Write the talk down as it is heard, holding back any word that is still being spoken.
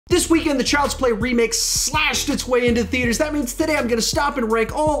This weekend, the Child's Play remake slashed its way into theaters. That means today I'm gonna stop and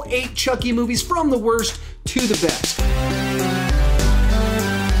rank all 8 Chucky movies from the worst to the best.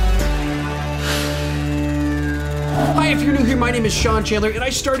 Hi, if you're new here, my name is Chandler, and I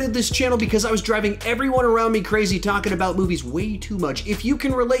started this channel because I was driving everyone around me crazy talking about movies way too much. If you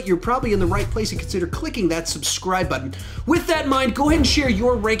can relate, you're probably in the right place and consider clicking that subscribe button. With that in mind, go ahead and share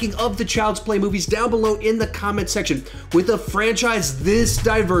your ranking of the Child's Play movies down below in the comment section. With a franchise this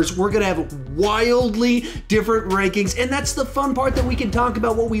diverse, we're gonna have wildly different rankings, and that's the fun part, that we can talk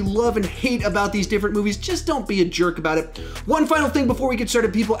about what we love and hate about these different movies. Just don't be a jerk about it. One final thing before we get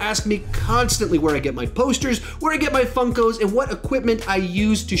started, people ask me constantly where I get my posters, where I get my Funkos, and what equipment I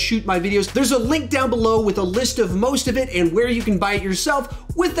use to shoot my videos. There's a link down below with a list of most of it and where you can buy it yourself.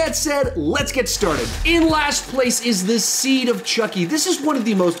 With that said, let's get started. In last place is The Seed of Chucky. This is one of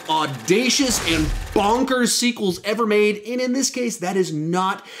the most audacious and bonkers sequels ever made, and in this case, that is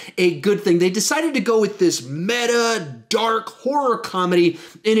not a good thing. They decided to go with this meta, dark horror comedy,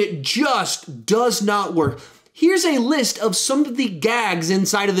 and it just does not work. Here's a list of some of the gags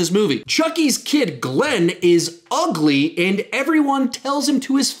inside of this movie. Chucky's kid, Glenn, is ugly, and everyone tells him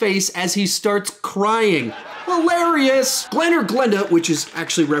to his face as he starts crying. Hilarious! Glenn, or Glenda, which is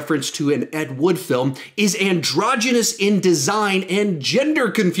actually referenced to an Ed Wood film, is androgynous in design and gender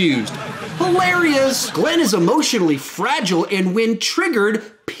confused. Hilarious! Glenn is emotionally fragile, and when triggered,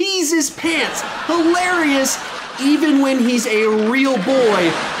 pees his pants. Hilarious! Even when he's a real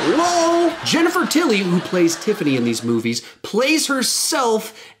boy. LOL! Jennifer Tilly, who plays Tiffany in these movies, plays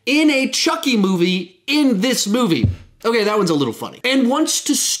herself in a Chucky movie in this movie. Okay, that one's a little funny. And wants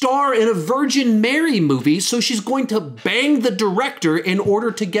to star in a Virgin Mary movie, so she's going to bang the director in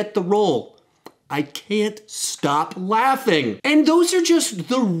order to get the role. I can't stop laughing. And those are just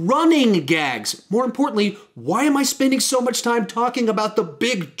the running gags. More importantly, why am I spending so much time talking about the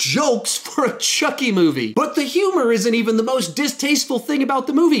big jokes for a Chucky movie? But the humor isn't even the most distasteful thing about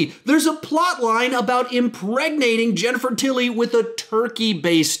the movie. There's a plot line about impregnating Jennifer Tilly with a turkey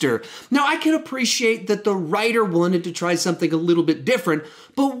baster. Now, I can appreciate that the writer wanted to try something a little bit different,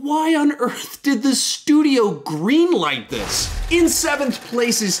 but why on earth did the studio greenlight this? In 7th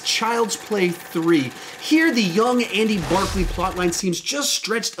place is Child's Play 3. Here, the young Andy Barclay plotline seems just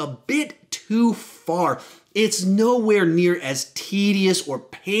stretched a bit too far. It's nowhere near as tedious or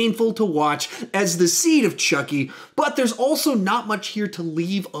painful to watch as The Seed of Chucky, but there's also not much here to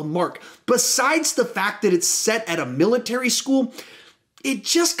leave a mark. Besides the fact that it's set at a military school, it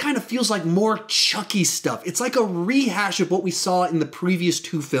just kind of feels like more Chucky stuff. It's like a rehash of what we saw in the previous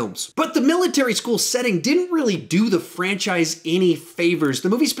 2 films. But the military school setting didn't really do the franchise any favors. The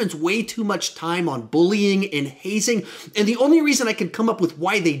movie spends way too much time on bullying and hazing, and the only reason I could come up with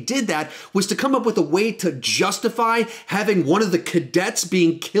why they did that was to come up with a way to justify having one of the cadets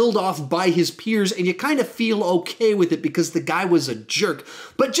being killed off by his peers, and you kind of feel okay with it because the guy was a jerk.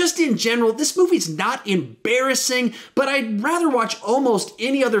 But just in general, this movie's not embarrassing, but I'd rather watch almost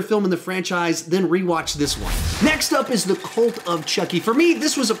any other film in the franchise than rewatch this one. Next up is The Cult of Chucky. For me,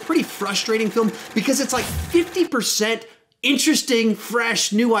 this was a pretty frustrating film because it's like 50% interesting,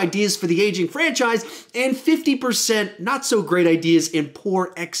 fresh, new ideas for the aging franchise, and 50% not so great ideas and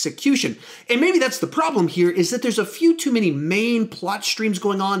poor execution. And maybe that's the problem here, is that there's a few too many main plot streams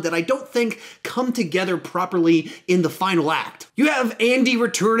going on that I don't think come together properly in the final act. You have Andy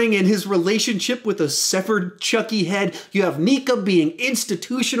returning and his relationship with a severed Chucky head. You have Nika being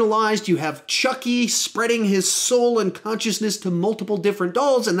institutionalized. You have Chucky spreading his soul and consciousness to multiple different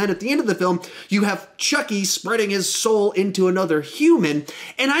dolls. And then at the end of the film, you have Chucky spreading his soul into another human.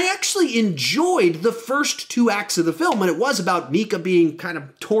 And I actually enjoyed the first 2 acts of the film when it was about Nika being kind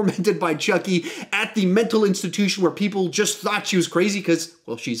of tormented by Chucky at the mental institution where people just thought she was crazy because,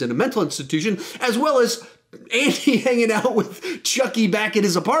 well, she's in a mental institution, as well as Andy hanging out with Chucky back at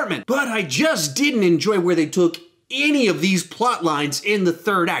his apartment. But I just didn't enjoy where they took any of these plot lines in the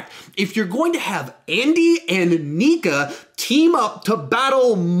 3rd act. If you're going to have Andy and Nika team up to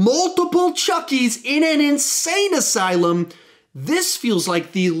battle multiple Chuckies in an insane asylum, this feels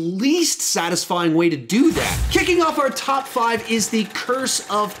like the least satisfying way to do that. Kicking off our top 5 is The Curse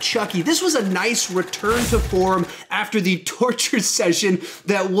of Chucky. This was a nice return to form after the torture session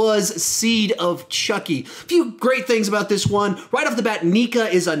that was Seed of Chucky. A few great things about this one. Right off the bat, Nika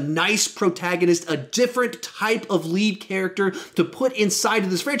is a nice protagonist, a different type of lead character to put inside of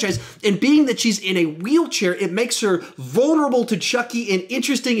this franchise. And being that she's in a wheelchair, it makes her vulnerable to Chucky in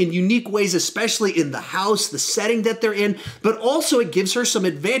interesting and unique ways, especially in the house, the setting that they're in, but also it gives her some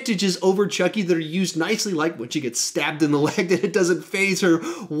advantages over Chucky that are used nicely, like when she gets stabbed in the leg, that it doesn't faze her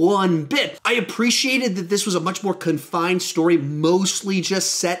one bit. I appreciated that this was a much more confined story, mostly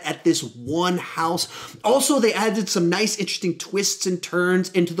just set at this one house. Also, they added some nice, interesting twists and turns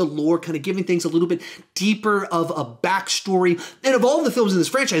into the lore, kind of giving things a little bit deeper of a backstory. And of all the films in this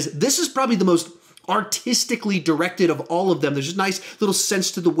franchise, this is probably the most artistically directed of all of them. There's a nice little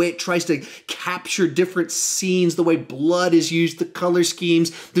sense to the way it tries to capture different scenes, the way blood is used, the color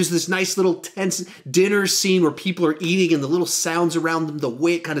schemes. There's this nice little tense dinner scene where people are eating and the little sounds around them, the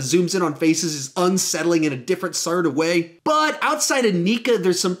way it kind of zooms in on faces is unsettling in a different sort of way. But outside of Nika,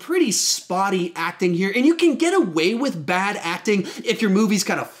 there's some pretty spotty acting here, and you can get away with bad acting if your movie's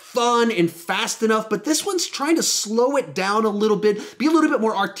kind of fun and fast enough, but this one's trying to slow it down a little bit, be a little bit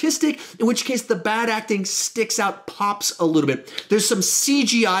more artistic, in which case the bad acting sticks out, pops a little bit. There's some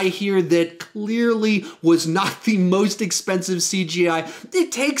CGI here that clearly was not the most expensive CGI.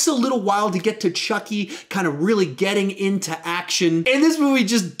 It takes a little while to get to Chucky kind of really getting into action, and this movie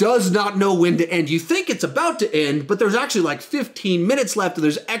just does not know when to end. You think it's about to end, but there's actually like 15 minutes left, and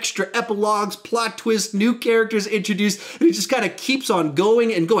there's extra epilogues, plot twists, new characters introduced, and it just kind of keeps on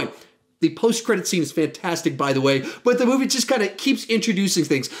going and going. The post-credit scene is fantastic, by the way, but the movie just kind of keeps introducing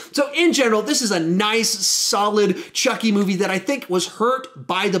things. So in general, this is a nice, solid Chucky movie that I think was hurt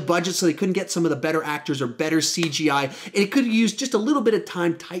by the budget, so they couldn't get some of the better actors or better CGI, and it could have used just a little bit of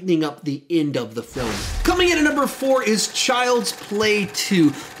time tightening up the end of the film. Coming in at number 4 is Child's Play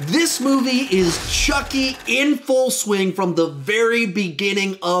 2. This movie is Chucky in full swing from the very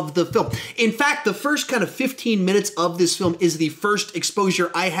beginning of the film. In fact, the first kind of 15 minutes of this film is the first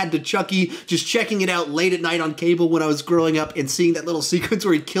exposure I had to Chucky, just checking it out late at night on cable when I was growing up and seeing that little sequence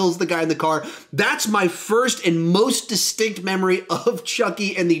where he kills the guy in the car. That's my first and most distinct memory of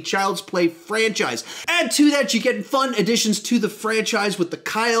Chucky and the Child's Play franchise. Add to that, you get fun additions to the franchise with the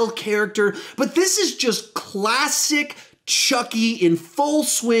Kyle character, but this is just classic Chucky in full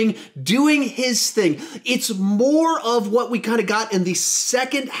swing, doing his thing. It's more of what we kind of got in the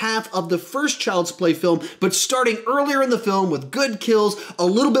second half of the first Child's Play film, but starting earlier in the film with good kills, a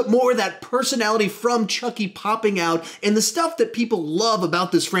little bit more of that personality from Chucky popping out, and the stuff that people love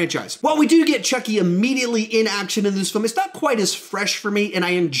about this franchise. While we do get Chucky immediately in action in this film, it's not quite as fresh for me, and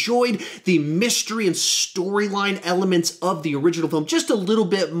I enjoyed the mystery and storyline elements of the original film just a little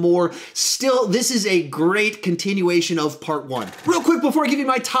bit more. Still, this is a great continuation of part 1. Real quick before I give you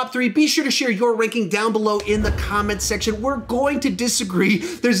my top 3, be sure to share your ranking down below in the comments section. We're going to disagree.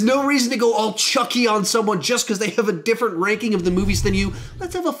 There's no reason to go all Chucky on someone just because they have a different ranking of the movies than you.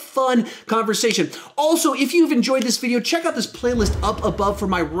 Let's have a fun conversation. Also, if you've enjoyed this video, check out this playlist up above for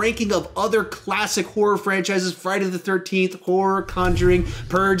my ranking of other classic horror franchises, Friday the 13th, Horror, Conjuring,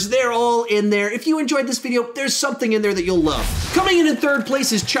 Purge. They're all in there. If you enjoyed this video, there's something in there that you'll love. Coming in third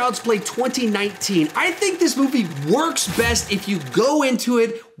place is Child's Play 2019. I think this movie works best if you go into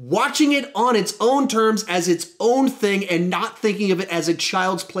it watching it on its own terms as its own thing and not thinking of it as a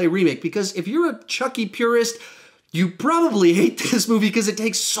Child's Play remake. Because if you're a Chucky purist, you probably hate this movie because it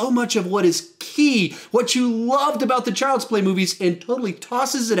takes so much of what is key, what you loved about the Child's Play movies, and totally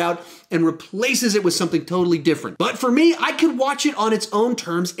tosses it out and replaces it with something totally different. But for me, I could watch it on its own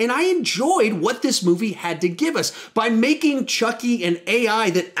terms, and I enjoyed what this movie had to give us. By making Chucky an AI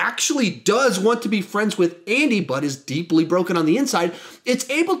that actually does want to be friends with Andy, but is deeply broken on the inside, it's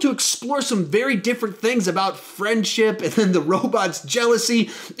able to explore some very different things about friendship and then the robot's jealousy,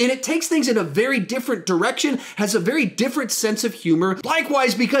 and it takes things in a very different direction, has a very different sense of humor.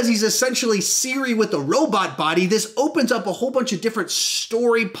 Likewise, because he's essentially Siri with a robot body, this opens up a whole bunch of different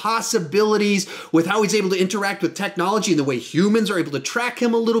story possibilities with how he's able to interact with technology and the way humans are able to track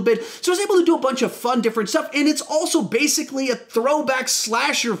him a little bit. So he's able to do a bunch of fun different stuff, and it's also basically a throwback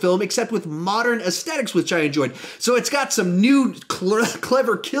slasher film except with modern aesthetics, which I enjoyed. So it's got some new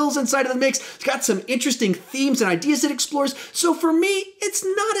clever kills inside of the mix. It's got some interesting themes and ideas it explores. So for me, it's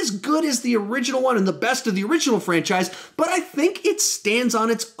not as good as the original one and the best of the original franchise, but I think it stands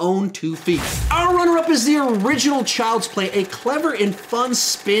on its own 2 feet. Our runner-up is the original Child's Play, a clever and fun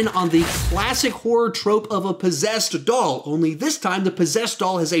spin on the classic horror trope of a possessed doll, only this time the possessed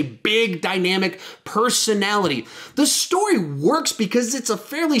doll has a big dynamic personality. The story works because it's a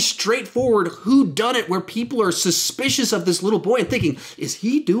fairly straightforward whodunit where people are suspicious of this little boy and thinking, is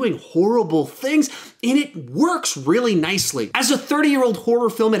he doing horrible things? And it works really nicely. As a 30-year-old horror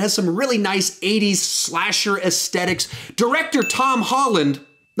film, it has some really nice 80s slasher aesthetics. Director Tom Holland,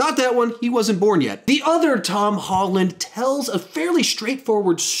 not that one, he wasn't born yet. The other Tom Holland tells a fairly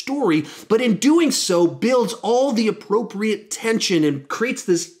straightforward story, but in doing so builds all the appropriate tension and creates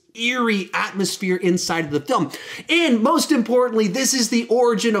this eerie atmosphere inside of the film. And most importantly, this is the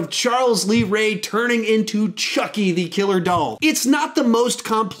origin of Charles Lee Ray turning into Chucky the killer doll. It's not the most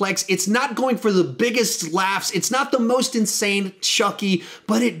complex, it's not going for the biggest laughs, it's not the most insane Chucky,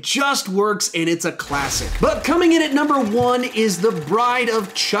 but it just works and it's a classic. But coming in at number 1 is The Bride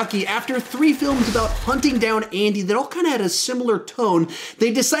of Chucky. After 3 films about hunting down Andy that all kind of had a similar tone,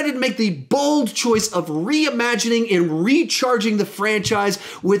 they decided to make the bold choice of reimagining and recharging the franchise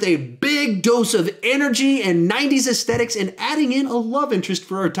with a big dose of energy and 90s aesthetics and adding in a love interest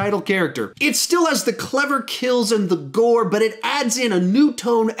for our title character. It still has the clever kills and the gore, but it adds in a new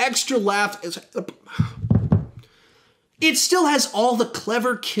tone, extra laughs. It still has all the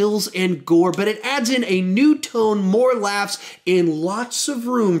clever kills and gore, but it adds in a new tone, more laughs, and lots of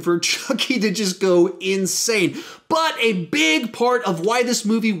room for Chucky to just go insane. But a big part of why this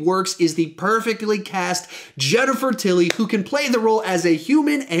movie works is the perfectly cast Jennifer Tilly, who can play the role as a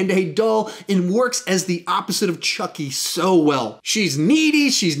human and a doll and works as the opposite of Chucky so well. She's needy,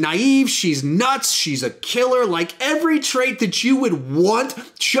 she's naive, she's nuts, she's a killer. Like every trait that you would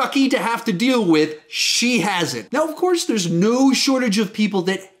want Chucky to have to deal with, she has it. Now, of course, there's no shortage of people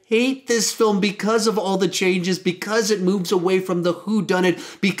that hate this film because of all the changes, because it moves away from the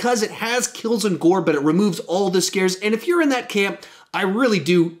whodunit, because it has kills and gore, but it removes all the scares. And if you're in that camp, I really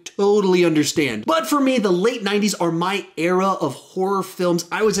do totally understand. But for me, the late 90s are my era of horror films.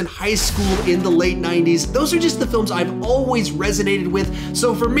 I was in high school in the late 90s. Those are just the films I've always resonated with.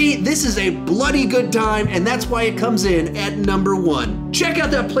 So for me, this is a bloody good time, and that's why it comes in at number 1. Check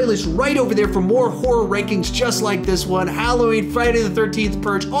out that playlist right over there for more horror rankings just like this one. Halloween, Friday the 13th,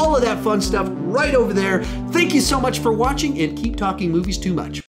 Purge, all of that fun stuff right over there. Thank you so much for watching, and keep talking movies too much.